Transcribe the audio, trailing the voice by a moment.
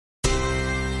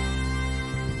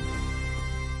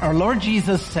Our Lord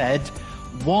Jesus said,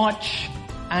 "Watch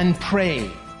and pray,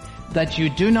 that you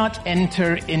do not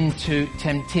enter into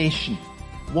temptation."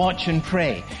 Watch and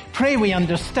pray. Pray we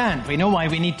understand. We know why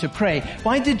we need to pray.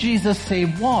 Why did Jesus say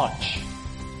watch?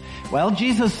 Well,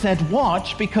 Jesus said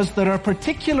watch because there are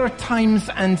particular times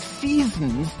and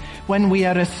seasons when we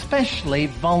are especially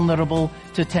vulnerable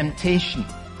to temptation.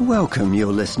 Welcome,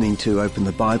 you're listening to Open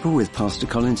the Bible with Pastor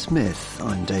Colin Smith.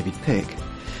 I'm David Pick.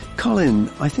 Colin,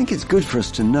 I think it's good for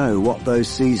us to know what those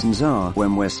seasons are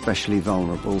when we're especially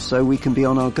vulnerable so we can be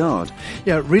on our guard.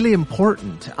 Yeah, really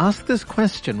important. Ask this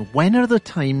question: when are the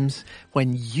times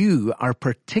when you are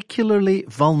particularly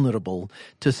vulnerable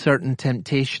to certain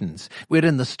temptations? We're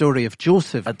in the story of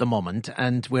Joseph at the moment,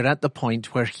 and we're at the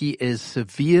point where he is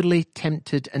severely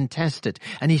tempted and tested,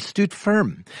 and he stood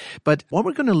firm. But what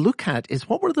we're going to look at is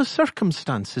what were the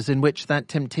circumstances in which that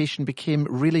temptation became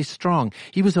really strong.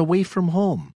 He was away from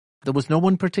home. There was no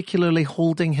one particularly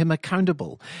holding him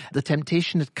accountable. The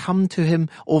temptation had come to him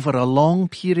over a long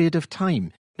period of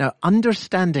time. Now,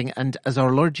 understanding, and as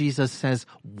our Lord Jesus says,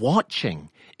 watching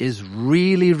is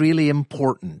really, really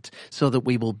important so that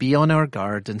we will be on our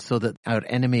guard and so that our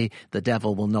enemy, the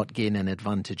devil, will not gain an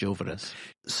advantage over us.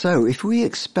 So if we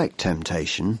expect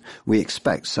temptation, we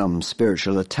expect some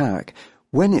spiritual attack,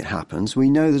 when it happens, we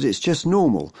know that it's just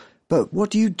normal. But what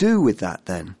do you do with that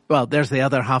then? Well, there's the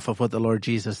other half of what the Lord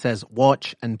Jesus says,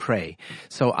 watch and pray.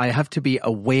 So I have to be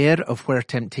aware of where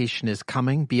temptation is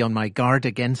coming, be on my guard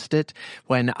against it.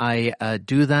 When I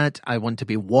do that, I want to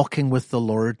be walking with the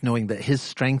Lord, knowing that his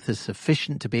strength is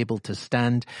sufficient to be able to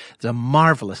stand. There's a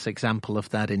marvelous example of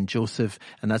that in Joseph,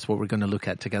 and that's what we're going to look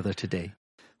at together today.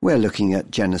 We're looking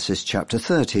at Genesis chapter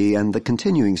 30 and the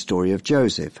continuing story of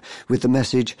Joseph with the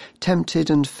message, Tempted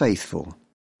and Faithful.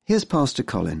 Here's Pastor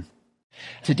Colin.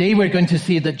 Today we're going to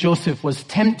see that Joseph was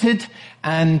tempted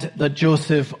and that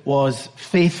Joseph was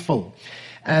faithful.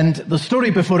 And the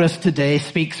story before us today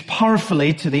speaks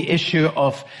powerfully to the issue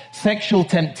of sexual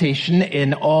temptation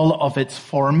in all of its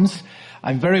forms.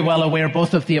 I'm very well aware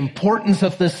both of the importance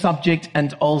of this subject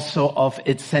and also of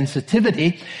its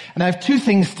sensitivity. And I have two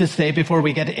things to say before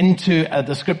we get into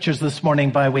the scriptures this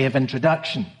morning by way of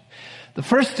introduction. The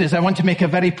first is I want to make a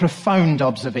very profound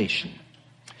observation.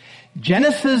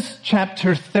 Genesis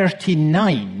chapter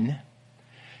 39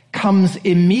 comes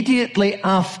immediately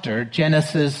after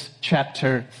Genesis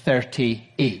chapter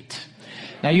 38.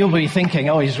 Now you'll be thinking,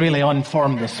 oh, he's really on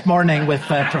form this morning with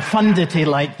profundity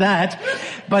like that.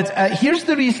 But here's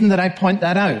the reason that I point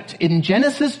that out. In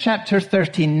Genesis chapter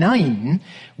 39,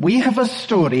 we have a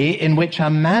story in which a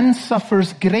man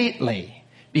suffers greatly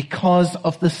because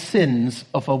of the sins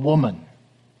of a woman.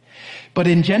 But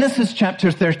in Genesis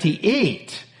chapter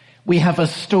 38, we have a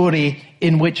story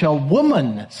in which a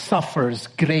woman suffers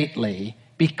greatly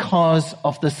because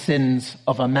of the sins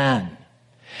of a man.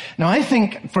 Now, I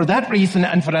think for that reason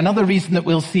and for another reason that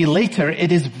we'll see later,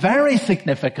 it is very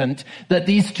significant that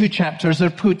these two chapters are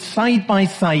put side by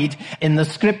side in the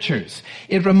scriptures.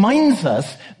 It reminds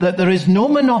us that there is no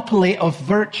monopoly of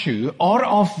virtue or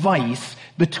of vice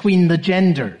between the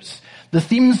genders. The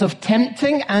themes of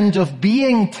tempting and of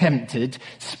being tempted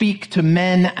speak to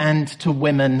men and to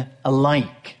women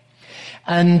alike.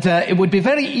 And it would be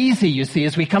very easy, you see,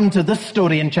 as we come to this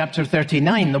story in chapter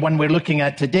 39, the one we're looking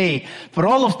at today, for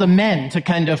all of the men to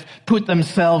kind of put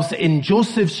themselves in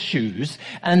Joseph's shoes,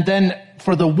 and then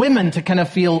for the women to kind of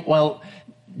feel, well,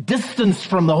 distanced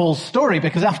from the whole story,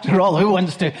 because after all, who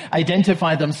wants to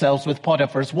identify themselves with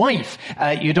Potiphar's wife?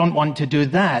 You don't want to do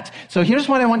that. So here's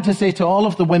what I want to say to all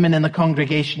of the women in the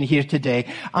congregation here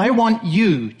today. I want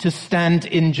you to stand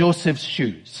in Joseph's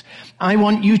shoes. I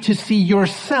want you to see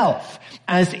yourself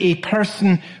as a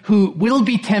person who will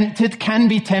be tempted, can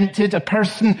be tempted, a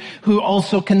person who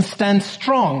also can stand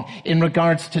strong in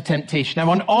regards to temptation. I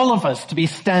want all of us to be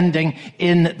standing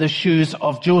in the shoes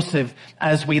of Joseph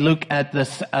as we look at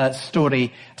this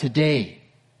story today.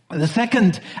 The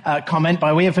second comment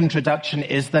by way of introduction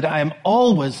is that I am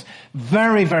always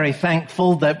very, very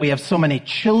thankful that we have so many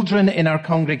children in our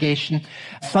congregation,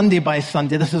 Sunday by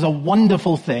Sunday. This is a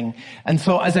wonderful thing. And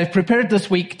so as I've prepared this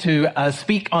week to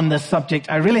speak on this subject,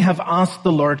 I really have asked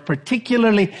the Lord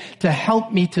particularly to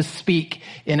help me to speak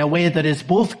in a way that is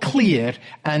both clear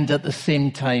and at the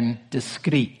same time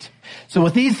discreet. So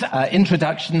with these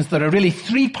introductions, there are really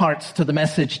three parts to the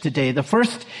message today. The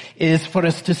first is for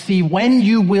us to see when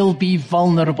you will be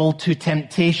vulnerable to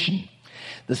temptation.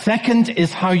 The second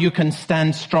is how you can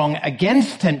stand strong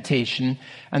against temptation.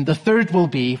 And the third will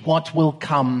be what will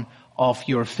come of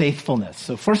your faithfulness.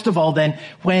 So first of all then,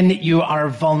 when you are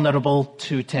vulnerable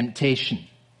to temptation.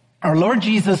 Our Lord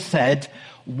Jesus said,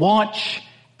 watch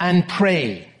and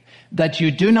pray, that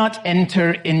you do not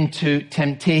enter into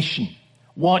temptation.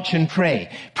 Watch and pray.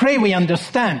 Pray we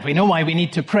understand. We know why we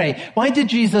need to pray. Why did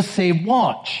Jesus say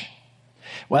watch?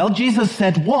 Well, Jesus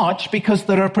said watch because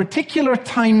there are particular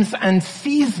times and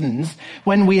seasons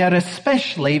when we are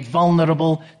especially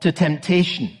vulnerable to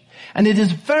temptation. And it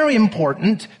is very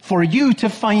important for you to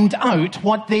find out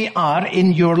what they are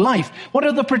in your life. What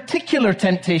are the particular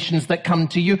temptations that come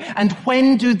to you, and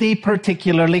when do they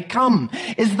particularly come?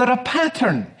 Is there a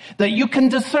pattern that you can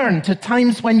discern to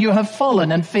times when you have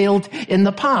fallen and failed in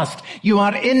the past? You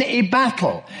are in a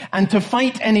battle, and to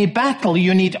fight any battle,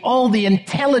 you need all the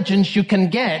intelligence you can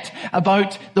get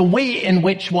about the way in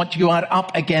which what you are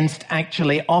up against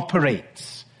actually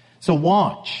operates. So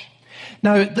watch.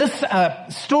 Now, this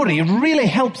story really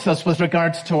helps us with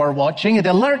regards to our watching. It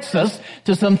alerts us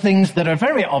to some things that are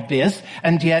very obvious,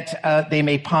 and yet they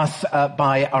may pass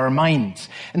by our minds.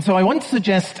 And so I want to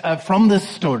suggest from this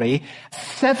story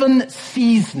 7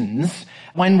 seasons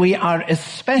when we are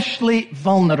especially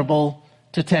vulnerable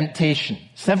to temptation.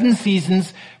 7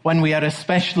 seasons when we are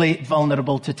especially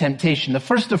vulnerable to temptation. The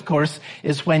first, of course,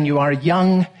 is when you are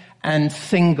young and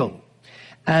single.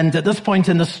 And at this point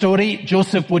in the story,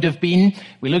 Joseph would have been,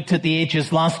 we looked at the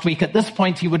ages last week, at this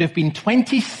point he would have been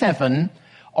 27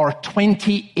 or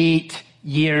 28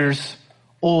 years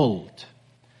old.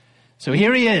 So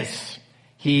here he is.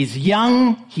 He's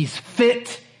young, he's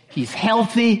fit, he's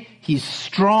healthy, he's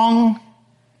strong.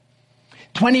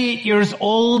 28 years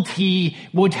old, he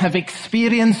would have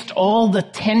experienced all the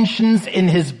tensions in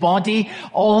his body,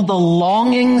 all the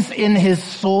longings in his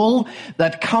soul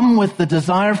that come with the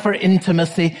desire for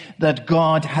intimacy that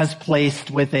God has placed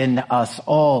within us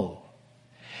all.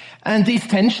 And these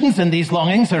tensions and these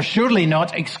longings are surely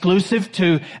not exclusive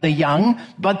to the young,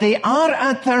 but they are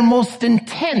at their most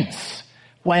intense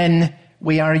when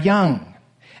we are young.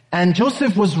 And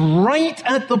Joseph was right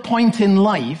at the point in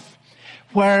life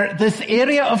where this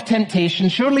area of temptation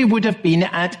surely would have been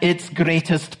at its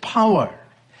greatest power.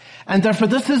 And therefore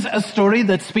this is a story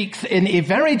that speaks in a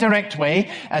very direct way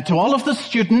to all of the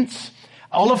students,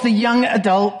 all of the young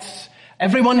adults,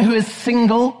 everyone who is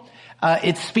single.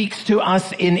 It speaks to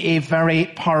us in a very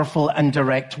powerful and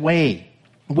direct way.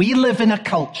 We live in a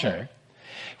culture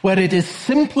where it is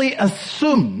simply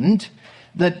assumed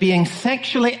that being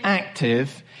sexually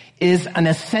active is an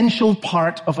essential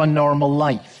part of a normal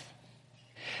life.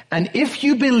 And if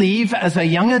you believe as a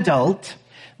young adult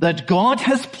that God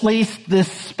has placed this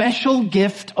special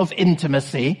gift of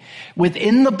intimacy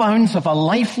within the bounds of a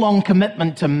lifelong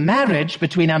commitment to marriage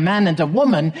between a man and a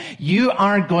woman, you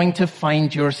are going to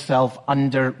find yourself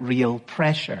under real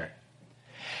pressure.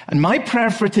 And my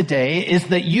prayer for today is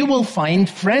that you will find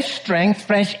fresh strength,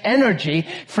 fresh energy,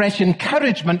 fresh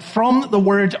encouragement from the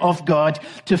Word of God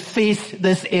to face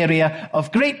this area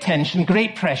of great tension,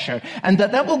 great pressure. And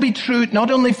that will be true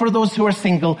not only for those who are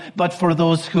single, but for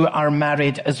those who are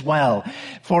married as well.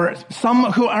 For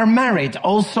some who are married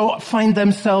also find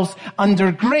themselves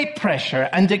under great pressure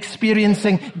and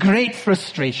experiencing great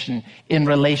frustration in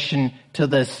relation to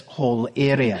this whole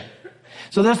area.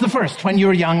 So that's the first, when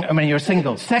you're young and when you're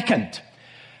single. Second,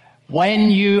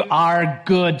 when you are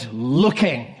good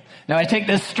looking. Now I take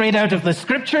this straight out of the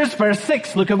scriptures. Verse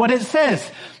 6, look at what it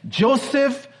says.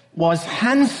 Joseph was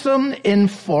handsome in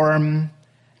form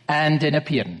and in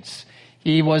appearance.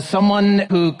 He was someone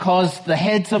who caused the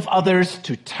heads of others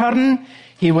to turn.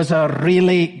 He was a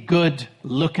really good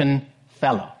looking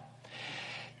fellow.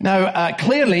 Now,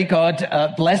 clearly God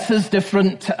blesses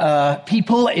different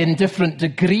people in different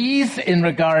degrees in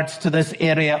regards to this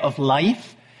area of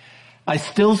life. I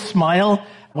still smile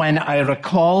when I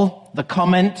recall the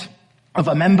comment of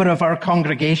a member of our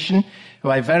congregation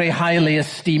who I very highly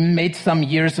esteem made some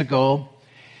years ago.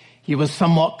 He was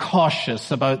somewhat cautious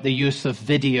about the use of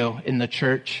video in the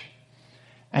church.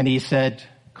 And he said,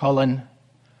 "Colin,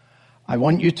 I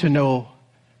want you to know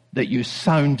that you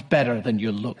sound better than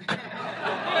you look."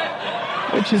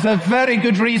 Which is a very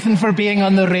good reason for being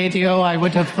on the radio, I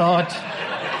would have thought.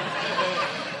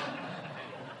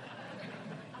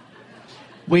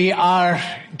 We are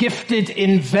gifted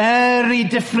in very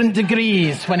different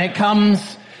degrees when it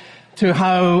comes to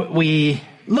how we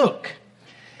look.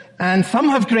 And some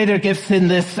have greater gifts in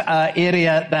this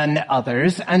area than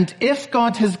others. And if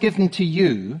God has given to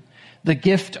you the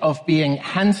gift of being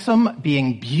handsome,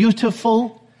 being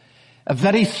beautiful, a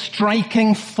very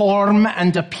striking form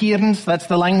and appearance, that's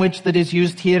the language that is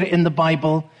used here in the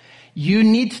Bible, you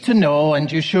need to know,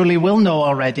 and you surely will know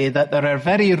already, that there are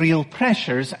very real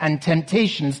pressures and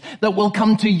temptations that will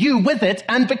come to you with it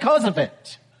and because of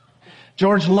it.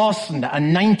 George Lawson, a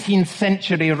 19th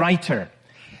century writer,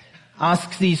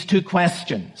 asks these 2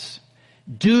 questions.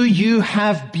 Do you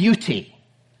have beauty?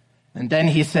 And then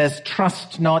he says,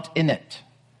 trust not in it,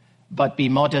 but be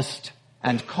modest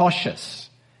and cautious.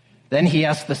 Then he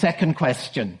asks the second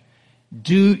question,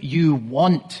 do you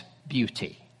want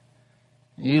beauty?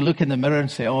 You look in the mirror and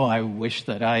say, oh, I wish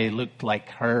that I looked like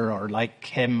her or like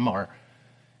him. Or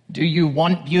do you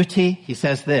want beauty? He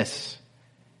says this,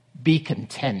 be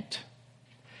content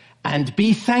and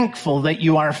be thankful that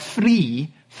you are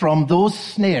free from those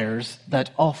snares that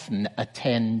often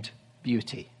attend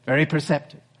beauty. Very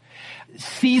perceptive.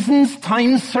 Seasons,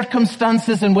 times,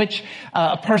 circumstances in which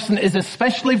a person is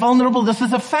especially vulnerable, this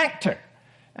is a factor.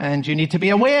 And you need to be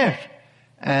aware.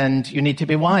 And you need to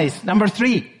be wise. Number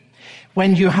 3,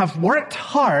 when you have worked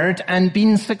hard and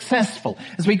been successful.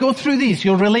 As we go through these,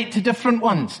 you'll relate to different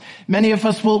ones. Many of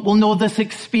us will know this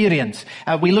experience.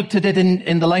 We looked at it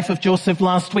in the life of Joseph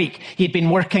last week. He'd been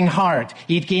working hard.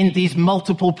 He'd gained these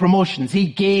multiple promotions. He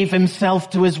gave himself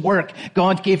to his work.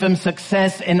 God gave him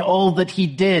success in all that he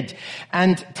did.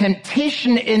 And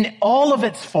temptation in all of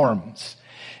its forms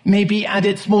may be at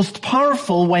its most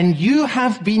powerful when you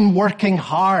have been working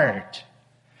hard.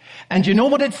 And you know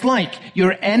what it's like.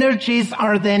 Your energies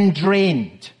are then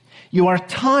drained. You are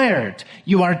tired.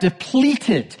 You are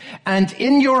depleted. And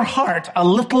in your heart, a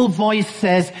little voice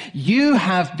says, you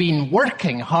have been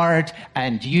working hard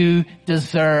and you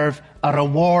deserve a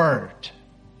reward.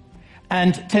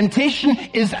 And temptation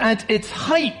is at its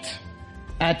height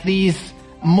at these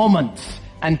moments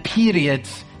and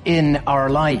periods in our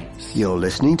lives. You're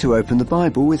listening to Open the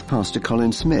Bible with Pastor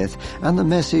Colin Smith and the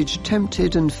message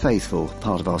Tempted and Faithful,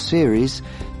 part of our series,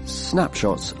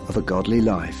 Snapshots of a Godly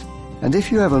Life. And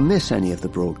if you ever miss any of the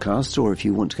broadcasts, or if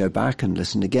you want to go back and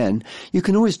listen again, you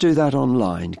can always do that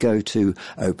online. Go to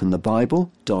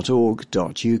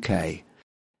openthebible.org.uk.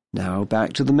 Now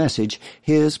back to the message.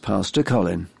 Here's Pastor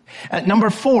Colin. Number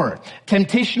 4,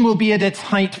 temptation will be at its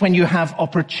height when you have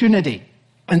opportunity.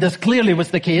 And this clearly was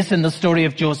the case in the story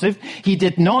of Joseph. He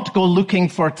did not go looking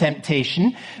for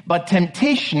temptation, but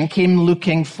temptation came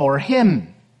looking for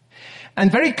him.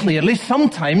 And very clearly,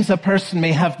 sometimes a person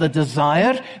may have the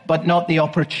desire, but not the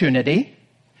opportunity.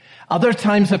 Other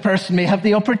times a person may have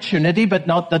the opportunity, but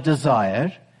not the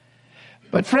desire.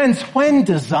 But friends, when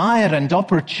desire and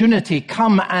opportunity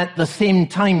come at the same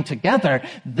time together,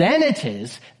 then it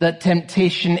is that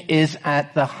temptation is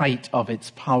at the height of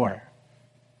its power.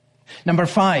 Number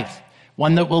 5,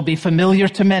 one that will be familiar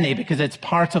to many because it's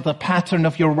part of the pattern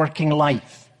of your working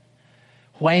life.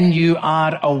 When you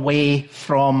are away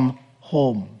from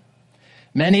home.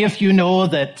 Many of you know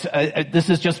that this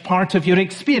is just part of your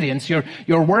experience.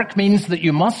 Your work means that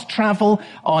you must travel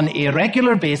on a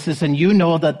regular basis, and you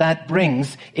know that that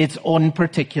brings its own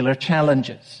particular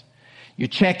challenges. You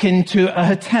check into a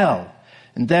hotel,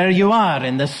 and there you are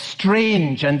in this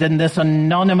strange and in this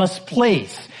anonymous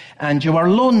place, and you are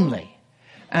lonely.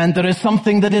 And there is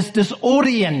something that is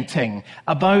disorienting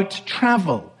about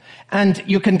travel. And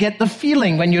you can get the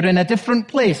feeling when you're in a different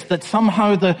place that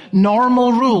somehow the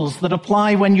normal rules that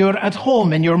apply when you're at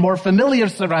home in your more familiar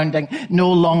surrounding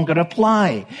no longer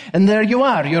apply. And there you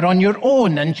are, you're on your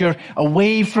own and you're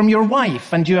away from your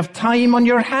wife and you have time on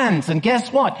your hands. And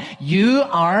guess what? You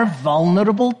are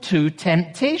vulnerable to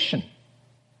temptation.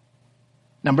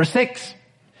 Number 6,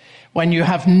 when you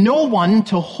have no one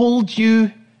to hold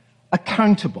you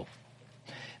accountable.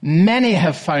 Many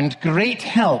have found great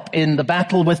help in the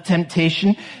battle with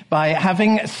temptation by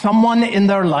having someone in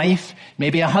their life,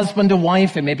 maybe a husband, a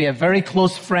wife, and maybe a very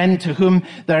close friend to whom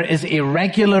there is a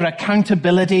regular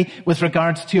accountability with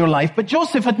regards to your life. But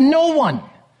Joseph had no one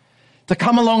to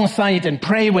come alongside and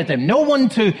pray with him, no one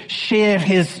to share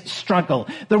his struggle.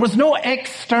 There was no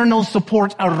external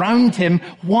support around him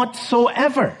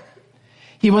whatsoever.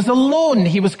 He was alone.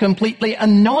 He was completely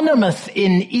anonymous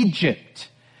in Egypt.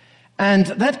 And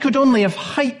that could only have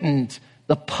heightened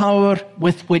the power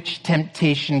with which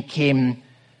temptation came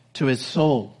to his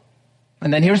soul.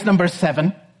 And then here's number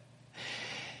 7.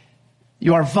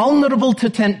 You are vulnerable to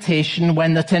temptation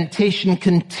when the temptation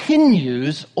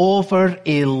continues over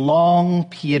a long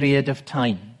period of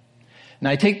time.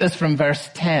 Now I take this from verse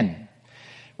 10,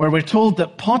 where we're told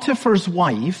that Potiphar's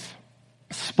wife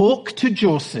spoke to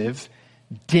Joseph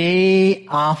day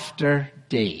after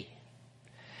day.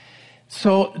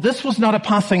 So this was not a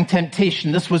passing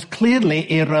temptation. This was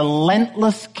clearly a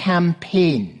relentless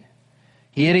campaign.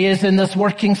 Here he is in this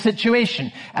working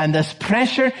situation, and this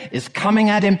pressure is coming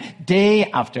at him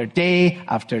day after day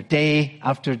after day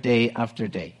after day after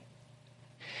day.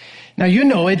 Now you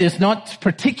know it is not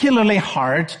particularly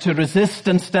hard to resist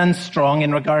and stand strong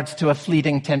in regards to a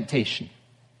fleeting temptation.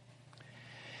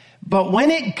 But when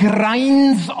it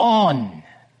grinds on,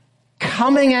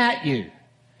 coming at you,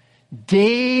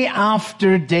 day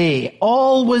after day,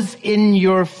 always in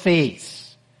your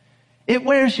face, it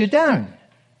wears you down.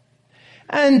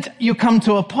 And you come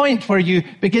to a point where you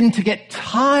begin to get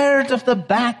tired of the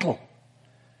battle.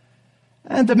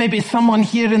 And there may be someone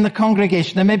here in the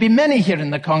congregation, there may be many here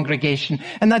in the congregation,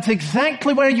 and that's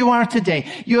exactly where you are today.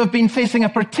 You have been facing a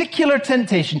particular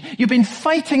temptation. You've been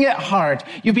fighting it hard.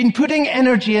 You've been putting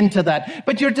energy into that,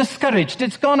 but you're discouraged.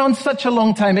 It's gone on such a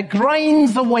long time. It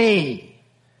grinds away.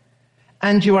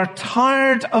 And you are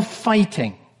tired of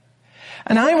fighting.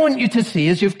 And I want you to see,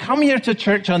 as you've come here to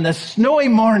church on this snowy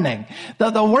morning,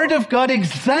 that the Word of God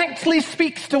exactly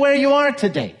speaks to where you are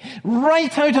today.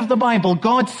 Right out of the Bible,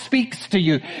 God speaks to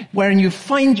you where you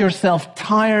find yourself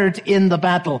tired in the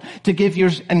battle, to give you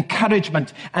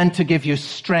encouragement and to give you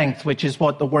strength, which is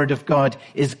what the Word of God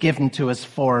is given to us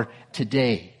for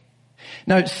today.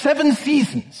 Now, 7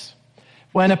 seasons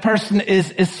when a person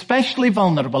is especially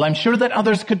vulnerable. I'm sure that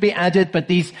others could be added, but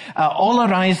these all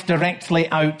arise directly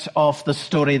out of the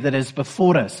story that is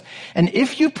before us. And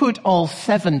if you put all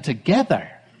 7 together,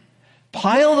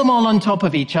 pile them all on top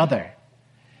of each other,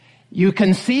 you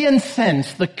can see and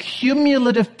sense the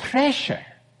cumulative pressure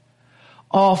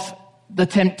of the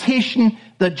temptation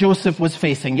that Joseph was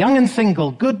facing. Young and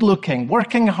single, good looking,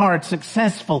 working hard,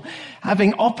 successful,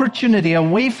 having opportunity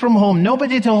away from home,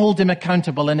 nobody to hold him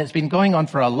accountable, and it's been going on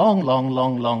for a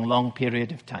long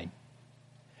period of time.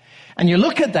 And you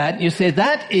look at that and you say,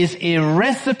 that is a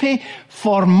recipe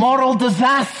for moral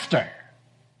disaster.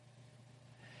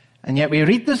 And yet we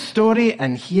read the story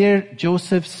and here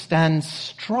Joseph stands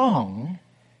strong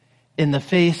in the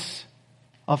face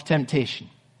of temptation.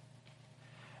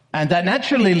 And that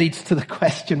naturally leads to the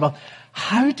question, well,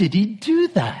 how did he do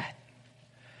that?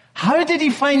 How did he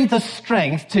find the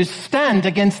strength to stand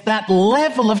against that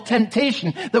level of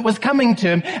temptation that was coming to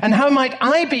him? And how might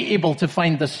I be able to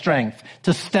find the strength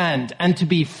to stand and to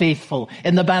be faithful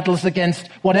in the battles against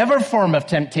whatever form of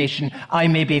temptation I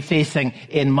may be facing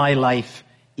in my life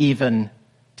even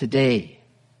today?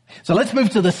 So let's move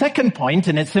to the second point,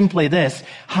 and it's simply this.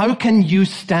 How can you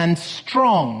stand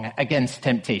strong against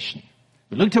temptation?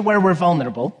 We looked at where we're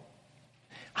vulnerable.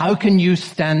 How can you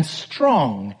stand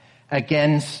strong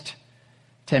against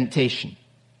temptation?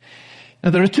 Now,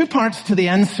 there are 2 parts to the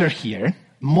answer here,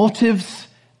 motives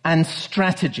and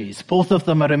strategies. Both of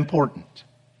them are important.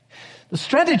 The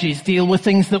strategies deal with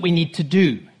things that we need to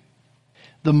do.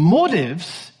 The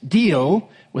motives deal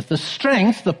with the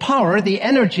strength, the power, the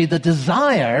energy, the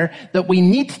desire that we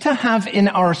need to have in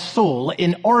our soul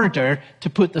in order to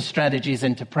put the strategies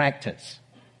into practice.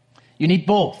 You need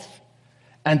both,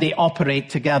 and they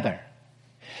operate together.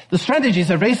 The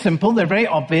strategies are very simple, they're very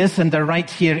obvious, and they're right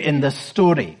here in this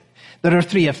story. There are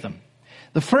 3 of them.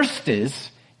 The first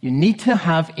is, you need to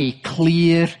have a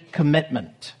clear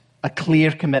commitment. A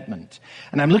clear commitment.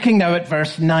 And I'm looking now at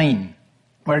verse 9,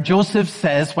 where Joseph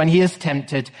says, when he is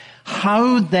tempted,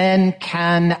 how then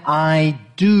can I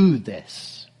do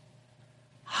this?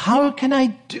 How can I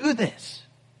do this?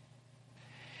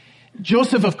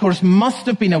 Joseph, of course, must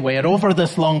have been aware over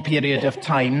this long period of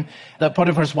time that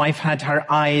Potiphar's wife had her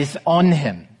eyes on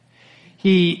him.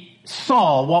 He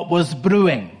saw what was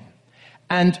brewing.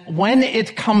 And when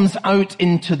it comes out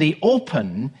into the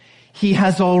open, he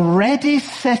has already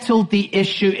settled the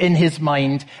issue in his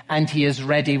mind and he is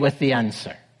ready with the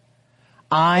answer.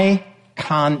 I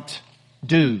can't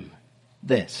do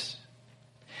this.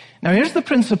 Now, here's the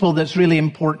principle that's really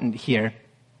important here.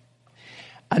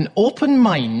 An open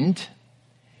mind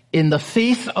in the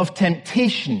face of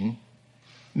temptation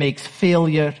makes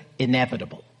failure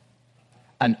inevitable.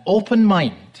 An open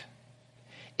mind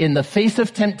in the face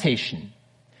of temptation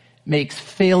makes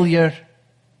failure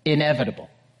inevitable.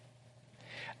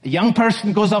 A young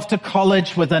person goes off to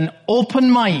college with an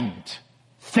open mind.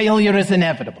 Failure is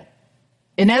inevitable.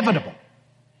 Inevitable.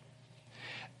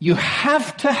 You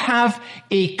have to have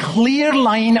a clear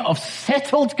line of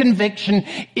settled conviction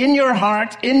in your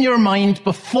heart, in your mind,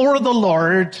 before the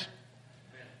Lord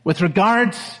with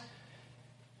regards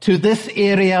to this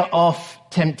area of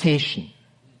temptation.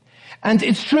 And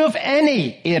it's true of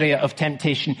any area of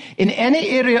temptation. In any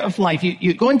area of life,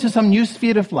 you go into some new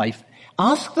sphere of life,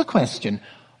 ask the question,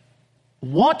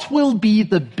 what will be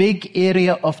the big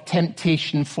area of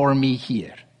temptation for me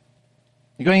here?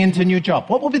 You're going into a new job.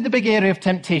 What will be the big area of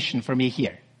temptation for me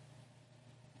here?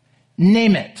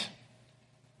 Name it.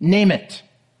 Name it.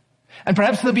 And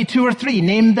perhaps there'll be 2 or 3.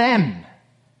 Name them.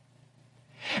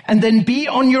 And then be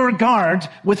on your guard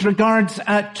with regards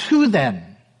to them.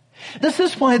 This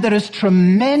is why there is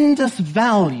tremendous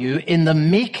value in the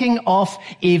making of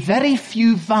a very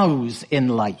few vows in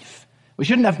life. We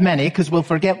shouldn't have many because we'll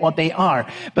forget what they are.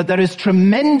 But there is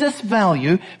tremendous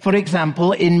value, for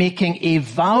example, in making a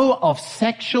vow of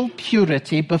sexual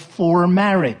purity before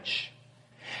marriage.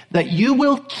 That you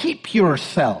will keep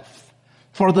yourself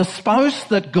for the spouse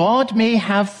that God may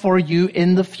have for you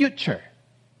in the future.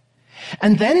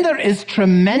 And then there is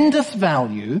tremendous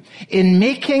value in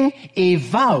making a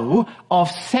vow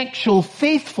of sexual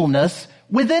faithfulness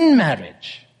within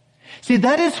marriage. See,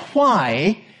 that is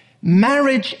why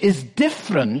marriage is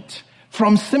different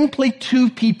from simply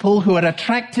two people who are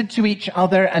attracted to each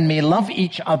other and may love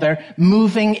each other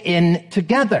moving in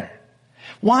together.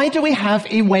 Why do we have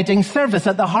a wedding service?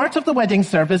 At the heart of the wedding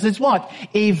service is what?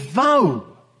 A vow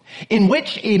in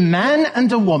which a man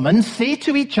and a woman say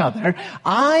to each other,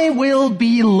 I will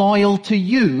be loyal to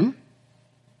you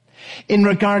in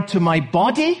regard to my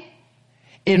body,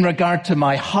 in regard to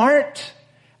my heart,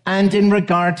 and in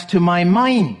regard to my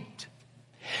mind.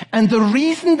 And the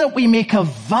reason that we make a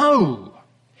vow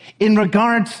in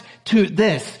regards to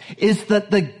this is that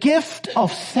the gift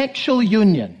of sexual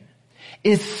union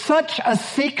is such a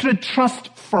sacred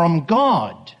trust from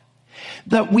God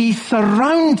that we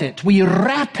surround it, we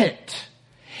wrap it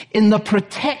in the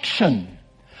protection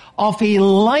of a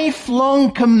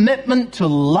lifelong commitment to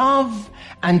love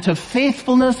and to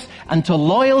faithfulness and to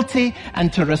loyalty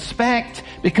and to respect,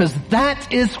 because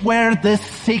that is where this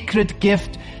sacred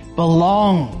gift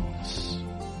belongs.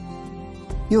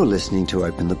 You're listening to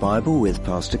Open the Bible with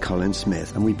Pastor Colin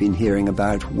Smith, and we've been hearing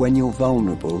about when you're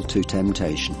vulnerable to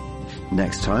temptation.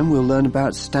 Next time we'll learn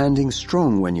about standing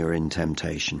strong when you're in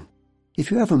temptation.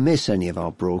 If you ever miss any of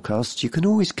our broadcasts, you can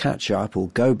always catch up or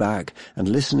go back and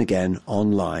listen again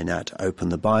online at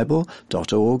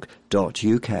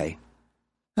openthebible.org.uk.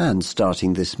 And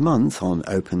starting this month on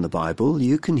Open the Bible,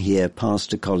 you can hear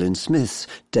Pastor Colin Smith's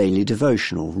daily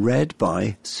devotional read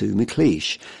by Sue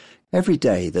McLeish. Every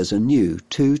day there's a new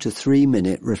 2 to 3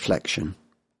 minute reflection.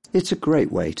 It's a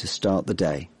great way to start the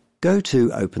day. Go to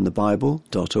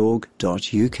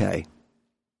openthebible.org.uk.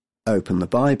 Open the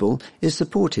Bible is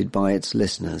supported by its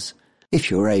listeners.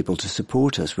 If you're able to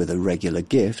support us with a regular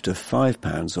gift of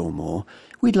 £5 or more,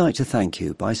 we'd like to thank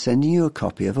you by sending you a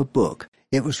copy of a book.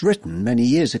 It was written many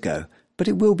years ago, but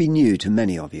it will be new to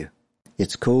many of you.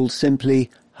 It's called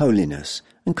simply Holiness.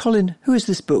 And Colin, who is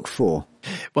this book for?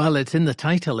 Well, it's in the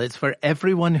title. It's for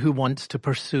everyone who wants to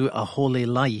pursue a holy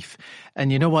life.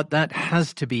 And you know what? That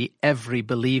has to be every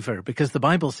believer, because the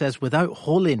Bible says without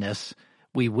holiness,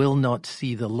 we will not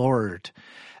see the Lord.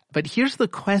 But here's the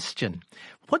question.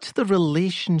 What's the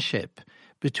relationship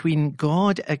between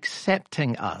God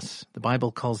accepting us, the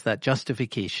Bible calls that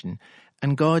justification,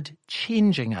 and God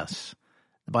changing us?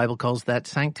 The Bible calls that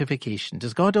sanctification.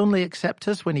 Does God only accept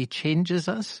us when he changes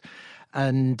us?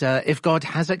 And if God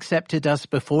has accepted us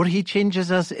before he changes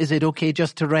us, is it okay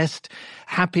just to rest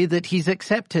happy that he's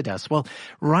accepted us? Well,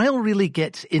 Arial really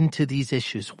gets into these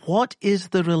issues. What is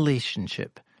the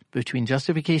relationship between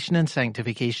justification and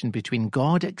sanctification, between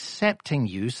God accepting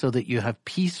you so that you have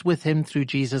peace with him through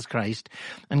Jesus Christ,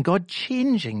 and God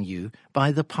changing you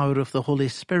by the power of the Holy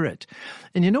Spirit?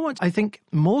 And you know what? I think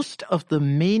most of the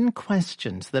main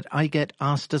questions that I get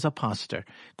asked as a pastor,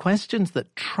 questions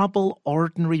that trouble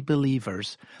ordinary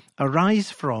believers,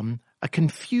 arise from a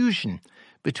confusion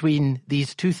between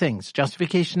these two things,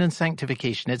 justification and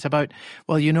sanctification. It's about,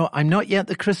 well, you know, I'm not yet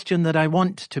the Christian that I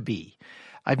want to be.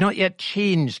 I've not yet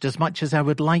changed as much as I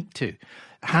would like to.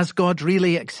 Has God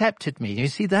really accepted me? You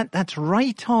see, that's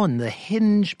right on the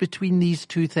hinge between these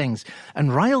two things. And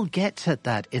Arial gets at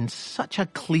that in such a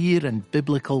clear and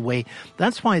biblical way.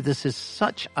 That's why this is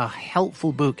such a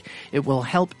helpful book. It will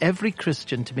help every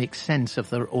Christian to make sense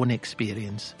of their own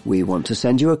experience. We want to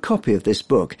send you a copy of this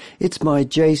book. It's by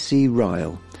J.C.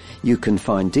 Ryle. You can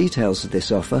find details of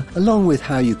this offer, along with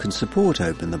how you can support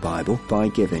Open the Bible, by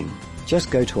giving.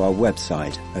 Just go to our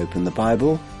website,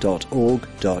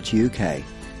 openthebible.org.uk.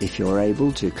 If you're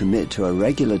able to commit to a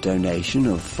regular donation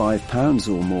of £5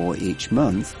 or more each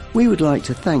month, we would like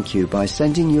to thank you by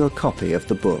sending you a copy of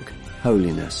the book,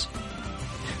 Holiness.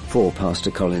 For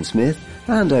Pastor Colin Smith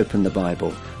and Open the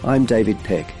Bible, I'm David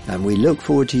Pick, and we look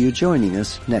forward to you joining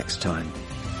us next time.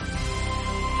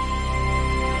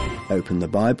 Open the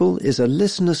Bible is a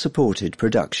listener-supported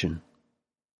production.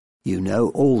 You know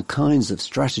all kinds of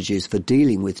strategies for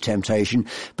dealing with temptation,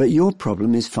 but your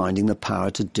problem is finding the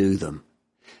power to do them.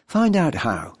 Find out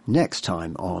how next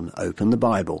time on Open the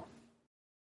Bible.